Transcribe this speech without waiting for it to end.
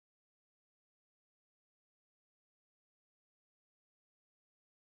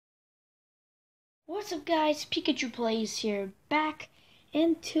What's up guys, Pikachu Plays here, back,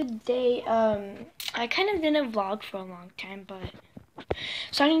 and today, I kind of didn't vlog for a long time, but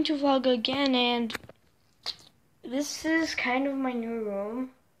starting to vlog again, and this is kind of my new room.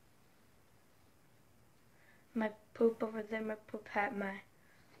 My poop over there, my poop hat, my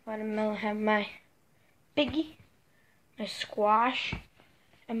watermelon hat, my piggy, my squash,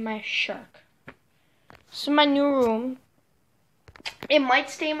 and my shark. This is my new room. It might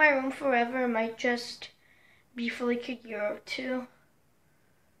stay in my room forever. It might just be for like a year or two.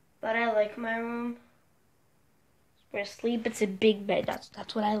 But I like my room. It's where I sleep. It's a big bed.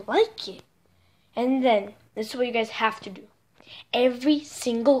 That's what I like it. And then, this is what you guys have to do. Every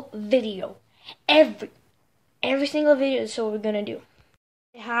single video. Every single video is what we're gonna do.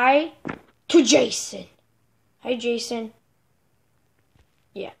 Say hi to Jason. Hi Jason.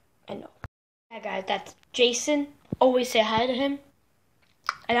 Yeah, I know. Yeah guys, that's Jason. Always say hi to him.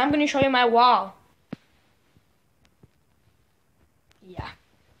 And I'm going to show you my wall. Yeah.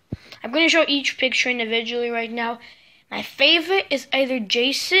 I'm going to show each picture individually right now. My favorite is either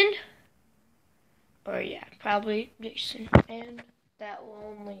Jason or yeah, probably Jason. And that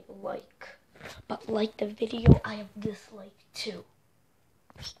will only like. But like the video, I have disliked too.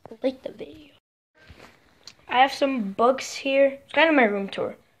 Just like the video. I have some books here. It's kind of my room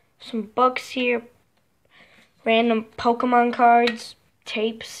tour. Some books here. Random Pokemon cards.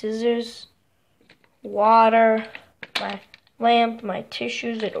 Tape, scissors, water, my lamp, my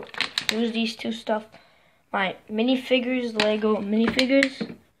tissues. I don't use these two stuff. My minifigures, Lego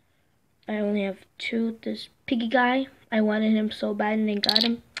minifigures. I only have two. This piggy guy, I wanted him so bad and they got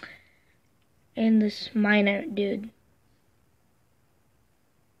him. And this miner dude.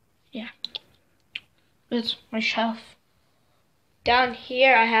 Yeah. That's my shelf. Down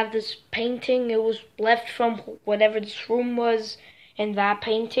here I have this painting. It was left from whatever this room was. And that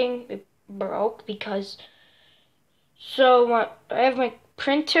painting, it broke because, I have my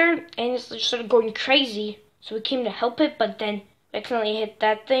printer and it started going crazy. So we came to help it, but then we accidentally hit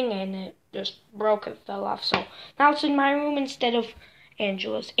that thing and it just broke and fell off. So now it's in my room instead of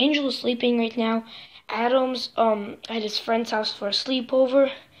Angela's. Angela's sleeping right now. Adam's at his friend's house for a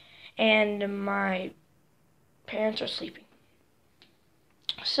sleepover, and my parents are sleeping.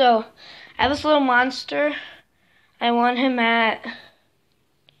 So I have this little monster. I want him at,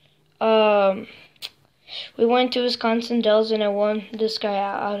 we went to Wisconsin Dells and I won this guy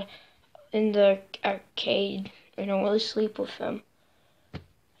out in the arcade. I don't really sleep with him. I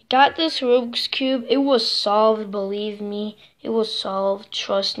got this Rubik's Cube. It was solved, believe me. It was solved,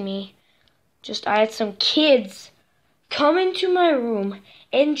 trust me. Just, I had some kids come into my room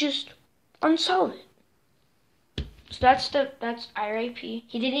and just unsolve it. So that's RIP.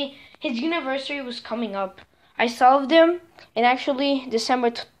 His anniversary was coming up. I solved him, and actually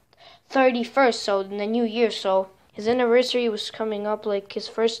December 31st, so in the new year, so his anniversary was coming up, like his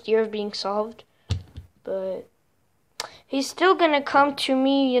first year of being solved. But he's still gonna come to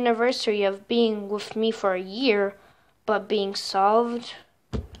me anniversary of being with me for a year, but being solved.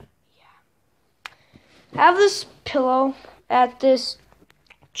 Yeah. I have this pillow at this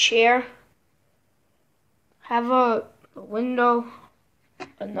chair. Have a window,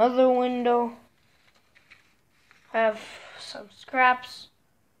 another window. I have some scraps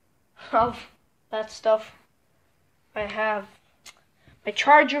of that stuff. I have my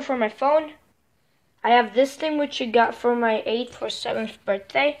charger for my phone. I have this thing which I got for my 8th or 7th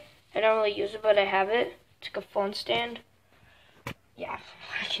birthday. I don't really use it, but I have it. It's like a phone stand. Yeah.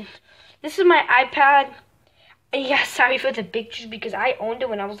 This is my iPad. Yeah, sorry for the pictures because I owned it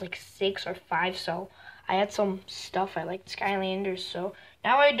when I was like 6 or 5, so I had some stuff. I liked Skylanders, so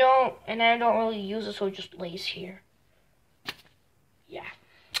now I don't, and I don't really use it, so it just lays here. Yeah,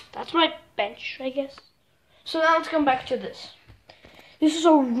 that's my bench, I guess. So now let's come back to this. This is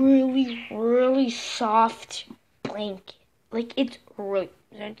a really, really soft blanket. Like, it's really, is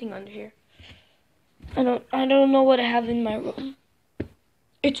there anything under here? I don't know what I have in my room.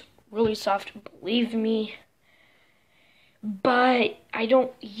 It's really soft, believe me. But I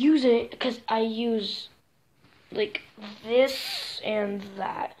don't use it because I use like this and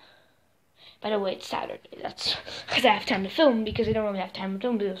that. By the way, it's Saturday. That's because I have time to film, because I don't really have time to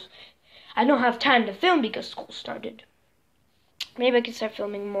film because I don't have time to film because school started. Maybe I can start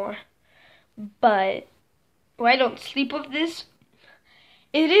filming more. But I don't sleep with this.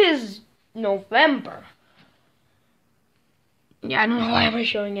 It is November. Yeah, I don't know why I'm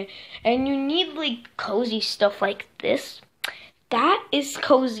showing it. And you need like cozy stuff like this. That is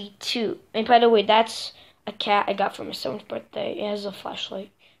cozy too. And by the way, that's a cat I got for my 7th birthday. It has a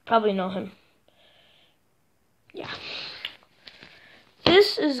flashlight. Probably know him. Yeah.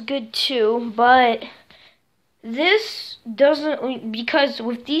 this is good too, but this doesn't, because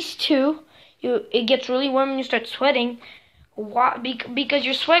with these two, it gets really warm and you start sweating. Why? Because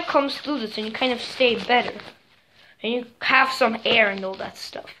your sweat comes through this and you kind of stay better. And you have some air and all that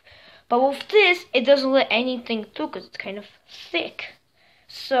stuff. But with this, it doesn't let anything through because it's kind of thick.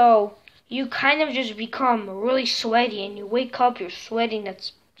 So you kind of just become really sweaty and you wake up, you're sweating.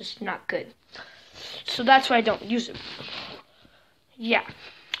 That's just not good. So that's why I don't use it. Yeah.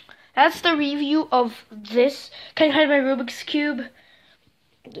 That's the review of this kind of my Rubik's Cube.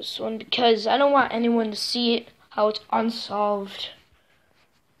 This one, because I don't want anyone to see it, how it's unsolved.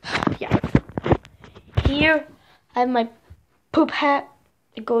 Yeah. Here, I have my poop hat.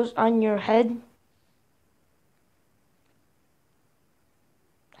 It goes on your head.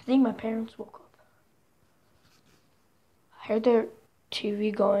 I think my parents woke up. I heard their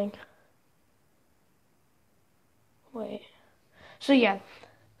TV going. Wait. So yeah.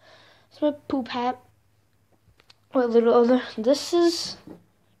 It's my poop hat. What little other? This is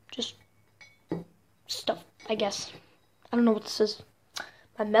just stuff, I guess. I don't know what this is.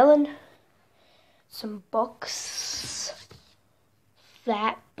 My melon. Some books.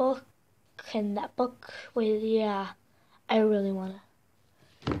 That book and that book. Wait, yeah. I really want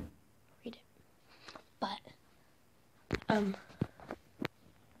to read it. But,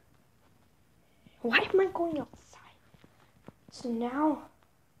 why am I going outside? So now,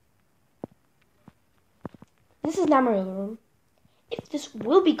 this is not my real room. If this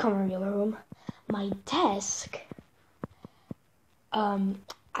will become a real room, my desk, I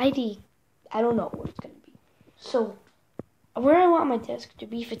don't know where it's going to be. So, where I want my desk to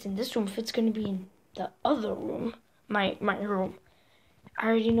be, if it's in this room, if it's going to be in the other room, my room, I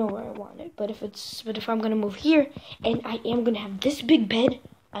already know where I want it. But if I'm going to move here, and I am going to have this big bed,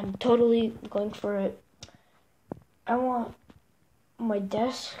 I'm totally going for it. I want my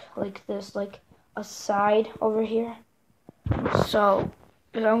desk like this, like a side over here. So,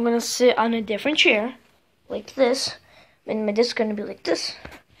 if I'm going to sit on a different chair, like this, then my desk is going to be like this.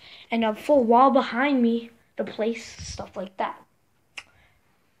 And a full wall behind me to place stuff like that.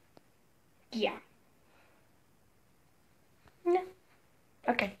 Yeah. Yeah.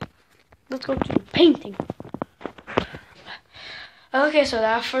 Okay. Let's go to the painting. Okay, so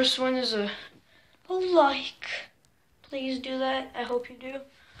that first one is a like. Please do that. I hope you do.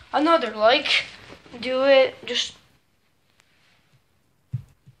 Another like. Do it. Just.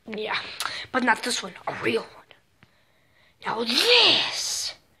 Yeah. But not this one. A real one. Now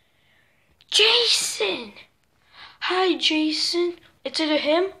this. Jason! Hi, Jason. It's either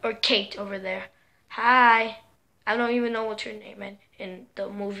him or Kate over there. Hi. I don't even know what's your name in the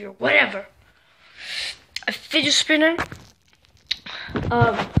movie or whatever. A fidget spinner.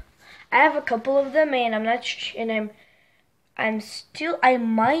 I have a couple of them, and I'm not. I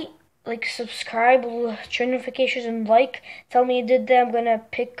might like subscribe, turn notifications, and like. Tell me you did that. I'm gonna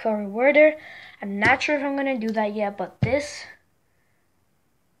pick a rewarder. I'm not sure if I'm gonna do that yet, but this.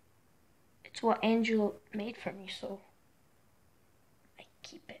 It's what Angela made for me, so I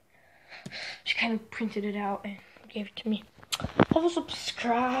keep it. She kind of printed it out and gave it to me. Have a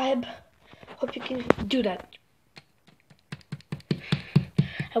subscribe. Hope you can do that.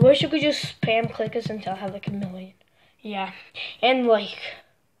 I wish you could just spam click us until I have like 1 million. Yeah. And like.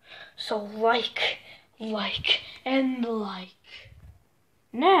 So like, and like.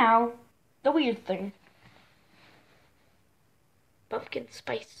 Now, the weird thing. Pumpkin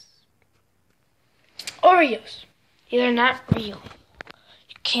spice. Oreos. They're not real.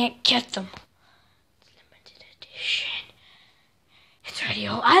 You can't get them. It's limited edition. It's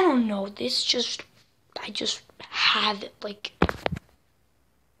radio. I don't know. I just have it. Like,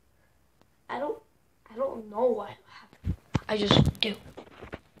 I don't know why I have it. I just do.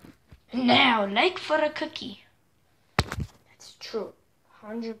 Now, like for a cookie. That's true.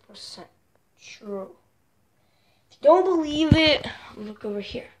 100% true. If you don't believe it, look over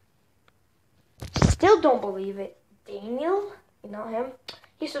here. Still don't believe it. Daniel, you know him?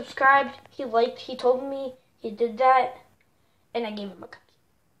 He subscribed, he liked, he told me he did that, and I gave him a cookie.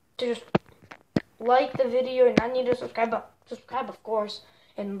 To just like the video and not need to subscribe, but subscribe of course,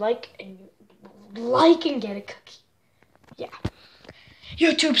 and like and get a cookie. Yeah.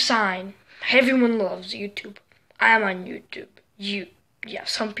 YouTube sign. Everyone loves YouTube. I'm on YouTube. Yeah,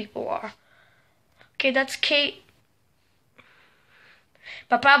 some people are. Okay, that's Kate.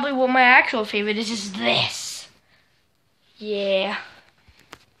 But probably what my actual favorite is this. Yeah.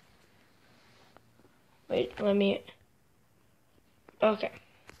 Wait, let me. Okay.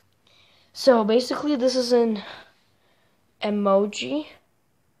 So basically, this is an emoji.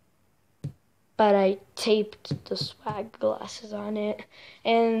 but I taped the swag glasses on it,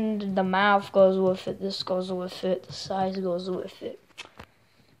 and the mouth goes with it, this goes with it, the size goes with it.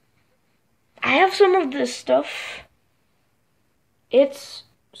 I have some of this stuff. It's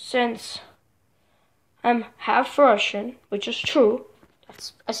since I'm half Russian, which is true.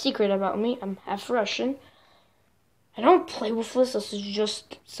 That's a secret about me. I'm half Russian. I don't play with this. This is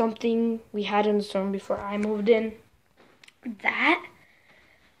just something we had in the room before I moved in. That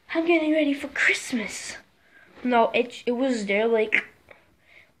I'm getting ready for Christmas. No, it was there like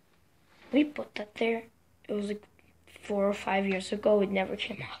we put that there. It was like 4 or 5 years ago. It never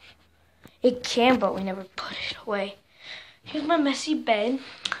came off. It can, but we never put it away. Here's my messy bed.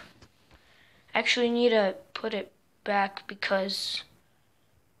 I actually need to put it back because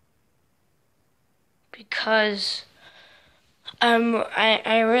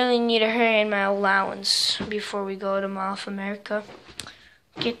I really need to hurry in my allowance before we go to Mall of America.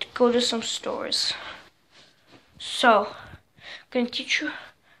 Get to go to some stores. So, I'm gonna teach you a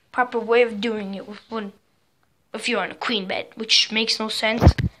proper way of doing it if you're on a queen bed, which makes no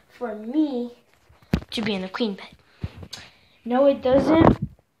sense for me to be in a queen bed. No, it doesn't,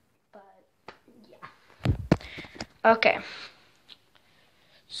 but yeah. Okay.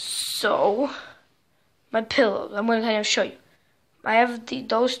 So, my pillows, I'm gonna kind of show you. I have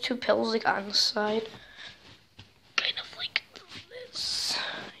those two pillows like on the side, kind of like this.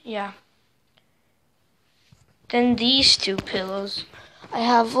 Yeah. Then these two pillows, I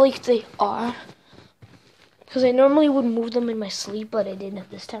have like they are, because I normally would move them in my sleep, but I didn't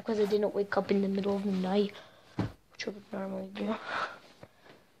this time because I didn't wake up in the middle of the night, which I would normally do.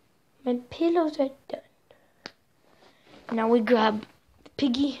 My pillows are done. Now we grab the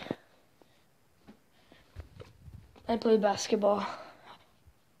piggy. I play basketball,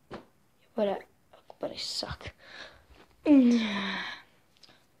 but I suck.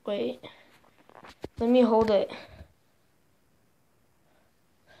 Wait, let me hold it.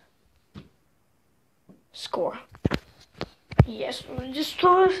 Score. Yes, just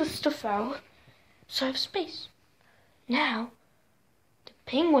throw this stuff out so I have space. Now, the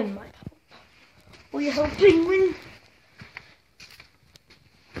penguin might help. Will you help, penguin?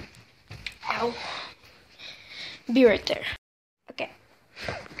 Ow. Be right there. Okay.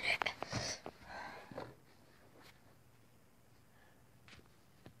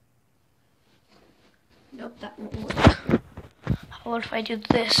 Nope, that won't work. How about if I do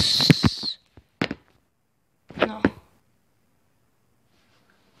this? No.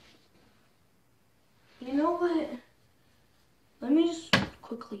 You know what? Let me just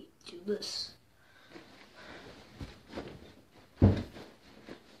quickly do this.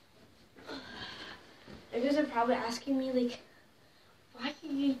 You guys are probably asking me, like, why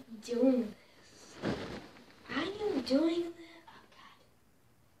are you doing this? Why are you doing this? Oh,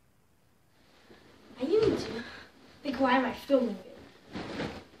 God. Are you doing... Like, why am I filming it?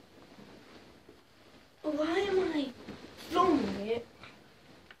 Why am I filming it?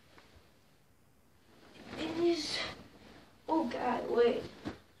 It is... Oh, God, wait.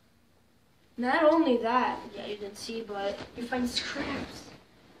 Not only that, yeah, you didn't see, but you find scraps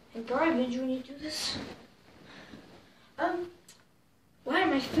and garbage when you do this. Why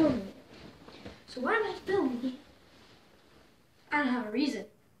am I filming it? So why am I filming it? I don't have a reason.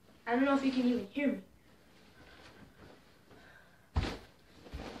 I don't know if you can even hear me.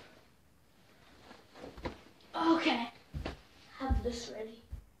 Okay, have this ready.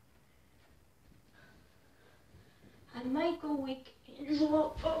 I might go wake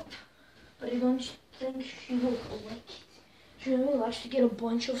Angela up, but I don't think she will awake. She really likes to get a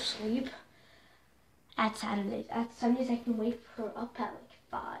bunch of sleep. At Saturdays. At Sundays, I can wake her up at like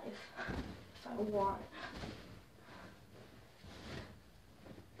 5 if I want.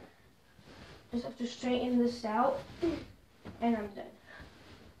 Just have to straighten this out, and I'm done.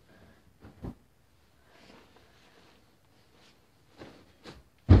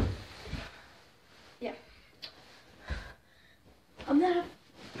 Yeah. I'm not a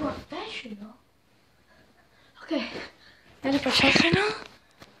professional. Okay, not a professional.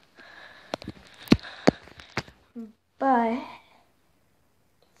 But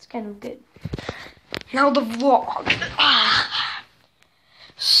it's kind of good. Now the vlog.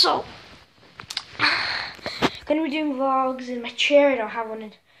 So, gonna be doing vlogs in my chair. I don't have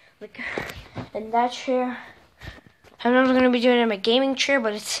one in that chair. I'm not gonna be doing it in my gaming chair,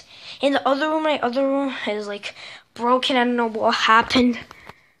 but it's in the other room. My other room is like broken. I don't know what happened.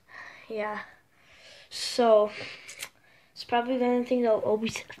 Yeah. So it's probably the only thing that'll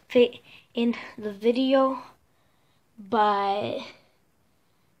always fit in the video. But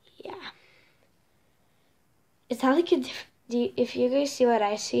yeah, it's not like if you guys see what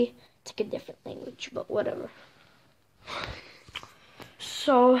I see, it's like a different language, but whatever.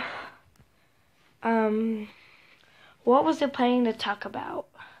 So, what was I planning to talk about?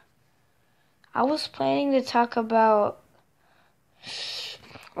 I was planning to talk about,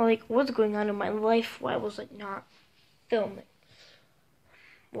 like, what's going on in my life. Why was I not filming?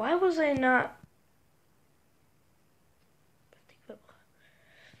 Why was I not? My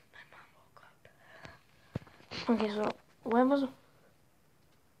mom woke up. Okay, so why was?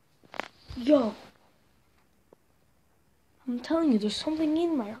 Yo, I'm telling you, there's something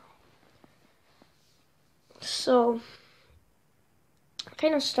in my room. So, I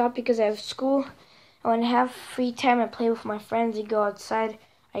kind of stopped because I have school. And when I have free time, I play with my friends. I go outside.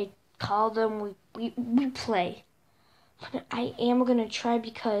 I call them. We play. But I am gonna try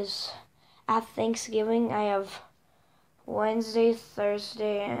because at Thanksgiving I have Wednesday,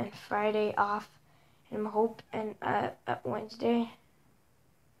 Thursday, and Friday off. And at Wednesday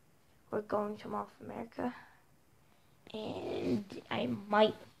we're going to Mall of America, and I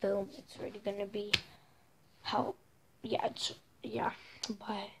might film. It's already gonna be but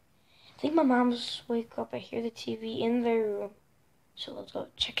I think my mom's wake up. I hear the TV in their room, so let's go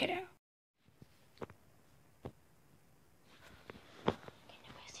check it out. Can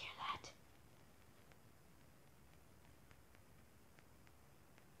you guys hear that?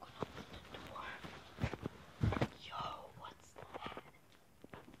 Open the door. Yo, what's that?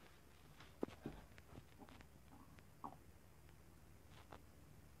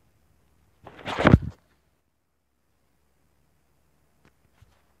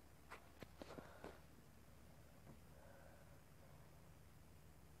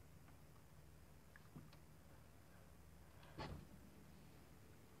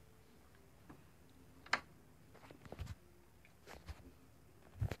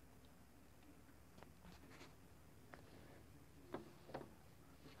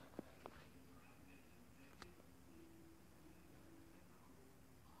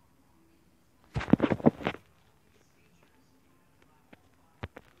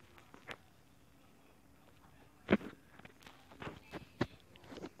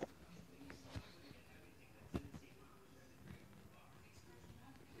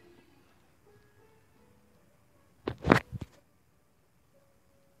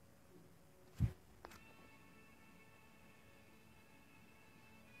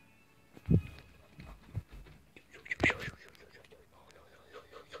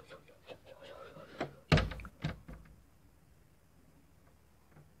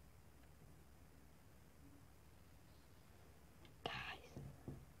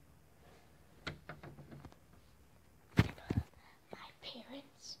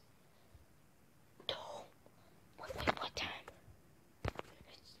 Parents? No. Wait, what time?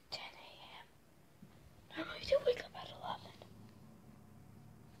 It's 10 a.m. Normally they wake up at 11.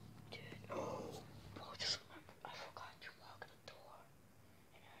 Dude, no. Bro, just remember, I forgot to lock the door.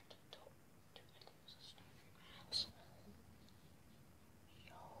 And I had the door. Dude, I think it was a storm in my house.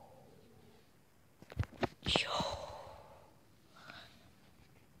 Yo.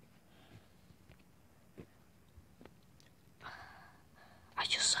 I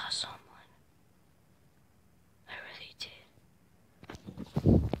just saw someone. I really did.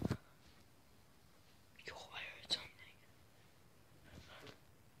 Yo, I heard something.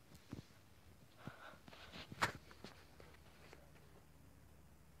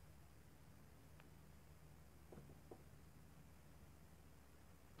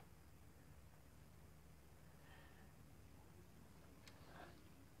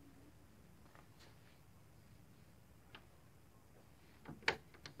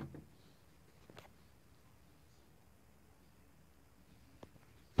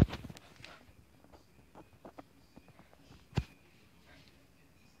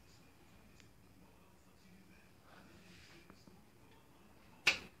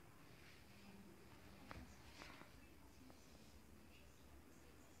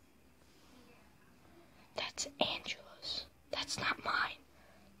 That's Angela's. That's not mine.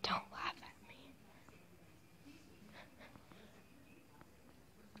 Don't laugh at me.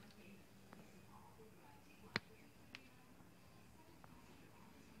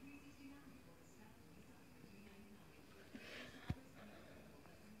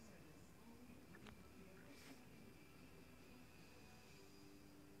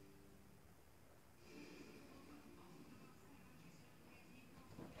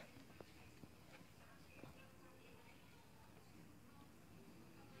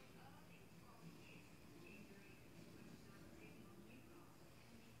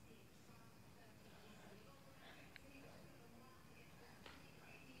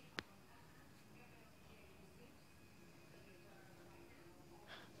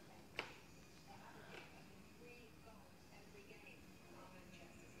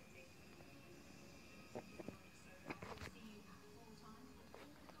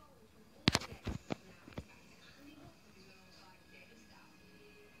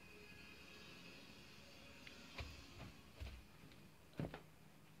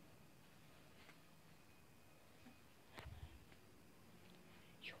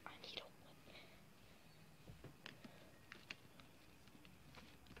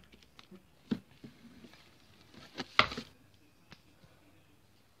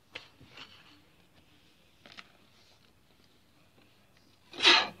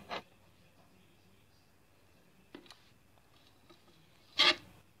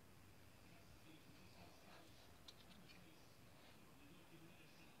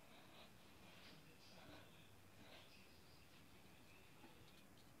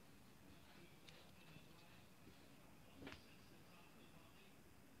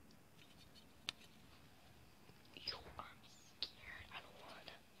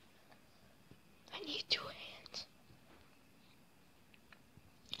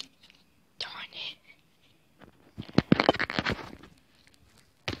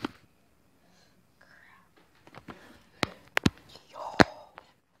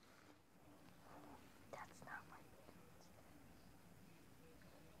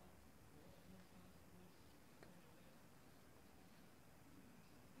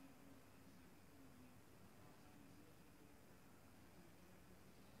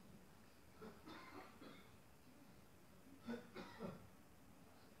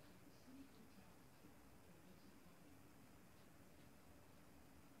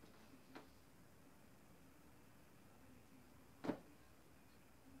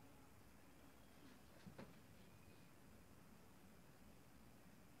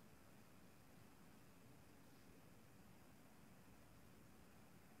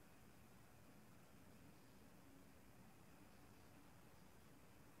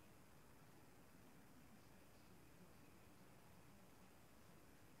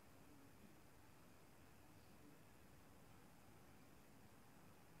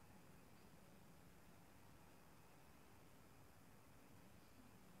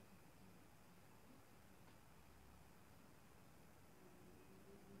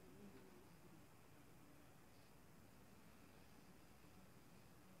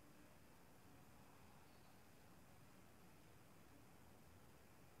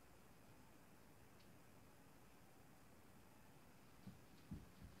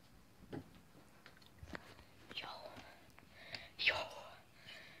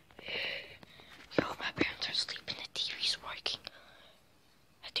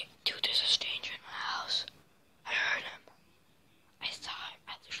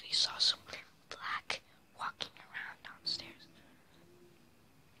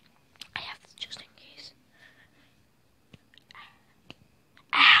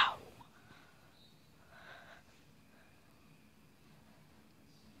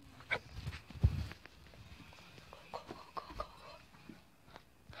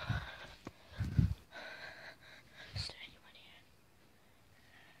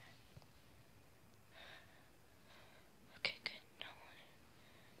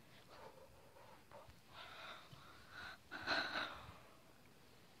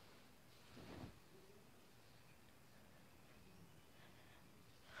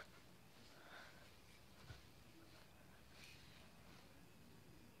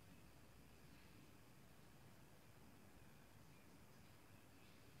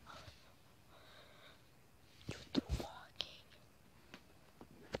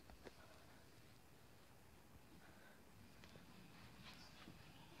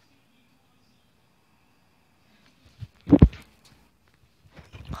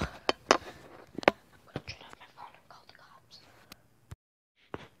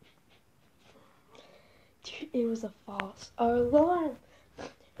 there was a false alarm.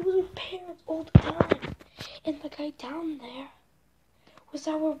 It was with parents all the time. And the guy down there was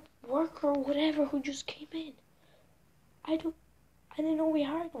our worker or whatever who just came in. I didn't know we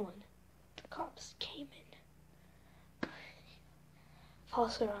hired one. The cops came in.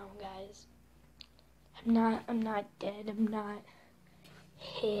 False alarm, guys. I'm not dead. I'm not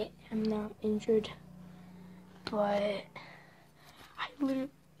hit. I'm not injured. But I literally,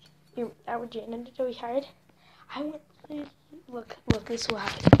 our janitor that we hired, I went, look, this is what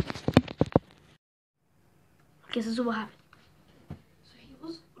happened. This is what happened. So he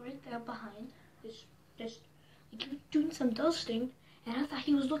was right there behind, just like he was doing some dusting, and I thought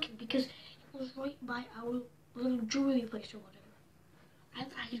he was looking because he was right by our little jewelry place or whatever. I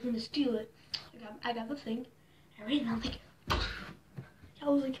thought he was gonna steal it. I got the thing. I ran out like, I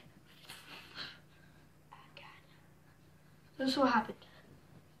was like, oh God. This is what happened.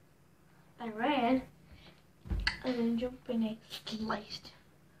 I ran, and then jumped and I sliced.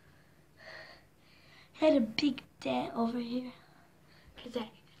 I had a big dent over here, because I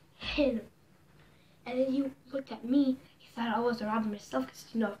hit him. And then he looked at me, he thought I was robbing myself, because,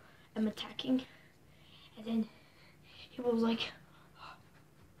 you know, I'm attacking. And then he was like,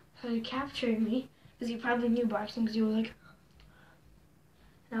 started capturing me, because he probably knew boxing, because he was like,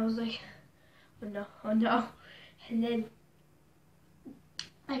 and I was like, oh no. And then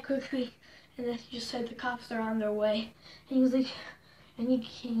I quickly, and then he just said the cops are on their way. And he was like, and he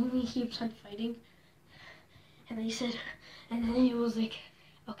keeps on fighting. And then he said, and then he was like,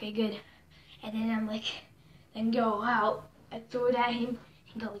 okay, good. And then I'm like, then go out. I threw it at him.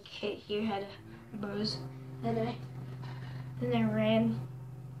 He got like hit here, had a bruise. Then I ran.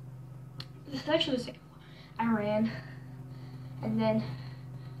 This is actually the second one. I ran. And then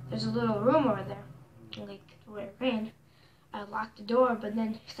there's a little room over there. Like where I ran. I locked the door, but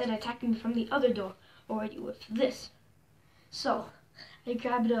then he started attacking me from the other door already with this. So I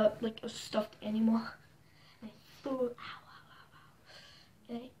grabbed a stuffed animal and I threw it,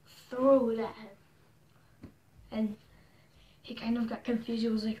 and I threw it at him. And he kind of got confused. He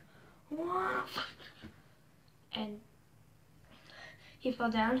was like, what? And he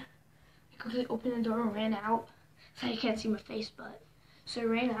fell down. I quickly opened the door and ran out. So you can't see my face, but so I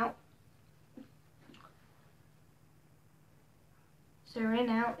ran out.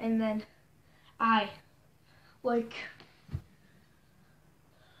 And then I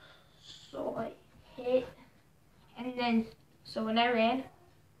hit, and then, so when I ran,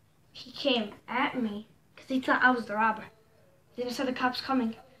 he came at me, because he thought I was the robber. Then I saw the cops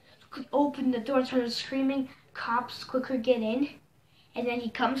coming. So I opened the door and started screaming, cops, quicker get in. And then he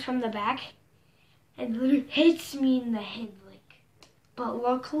comes from the back, and literally hits me in the head, but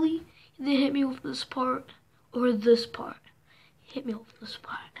luckily, he didn't hit me with this part, or this part. Hit me with this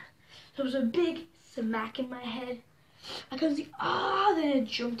part. There was a big smack in my head. I could see, then it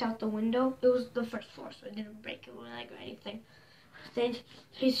jumped out the window. It was the first floor, so it didn't break it or anything. Then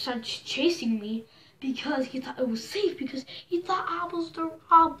he started chasing me because he thought it was safe, because he thought I was the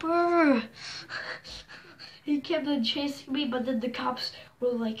robber. He kept on chasing me, but then the cops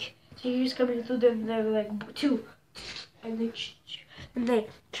were like, so he was coming through them, they were like, two. And they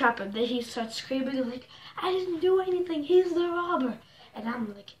trap him. Then he starts screaming like, I didn't do anything, he's the robber. And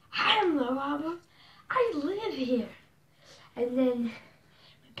I'm like, I am the robber, I live here. And then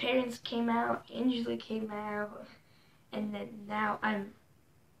my parents came out, Angela came out, and then now I'm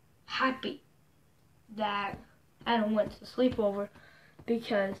happy that I don't went to the sleepover,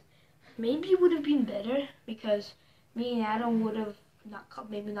 because maybe it would have been better, because me and Adam would have not called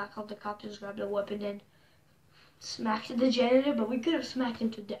the cops, just grabbed a weapon and smacked the janitor, but we could have smacked him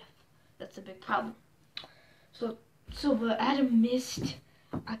to death. That's a big problem. But Adam missed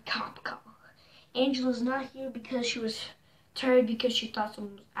a cop call. Angela's not here because she was tired, because she thought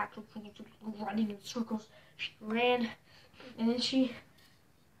someone was actually running in circles. She ran, and then she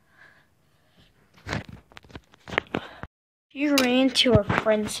ran to her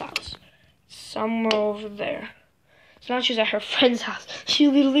friend's house, somewhere over there. So now she's at her friend's house. She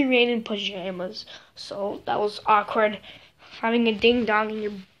literally ran in pajamas. So that was awkward. Having a ding-dong and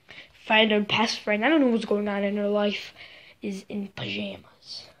your friend or best friend, I don't know what's going on in her life, is in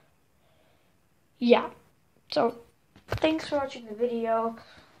pajamas. Yeah. So, thanks for watching the video.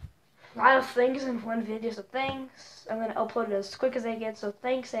 A lot of things in one video, so thanks. I'm going to upload it as quick as I can. So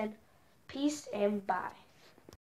thanks and peace and bye.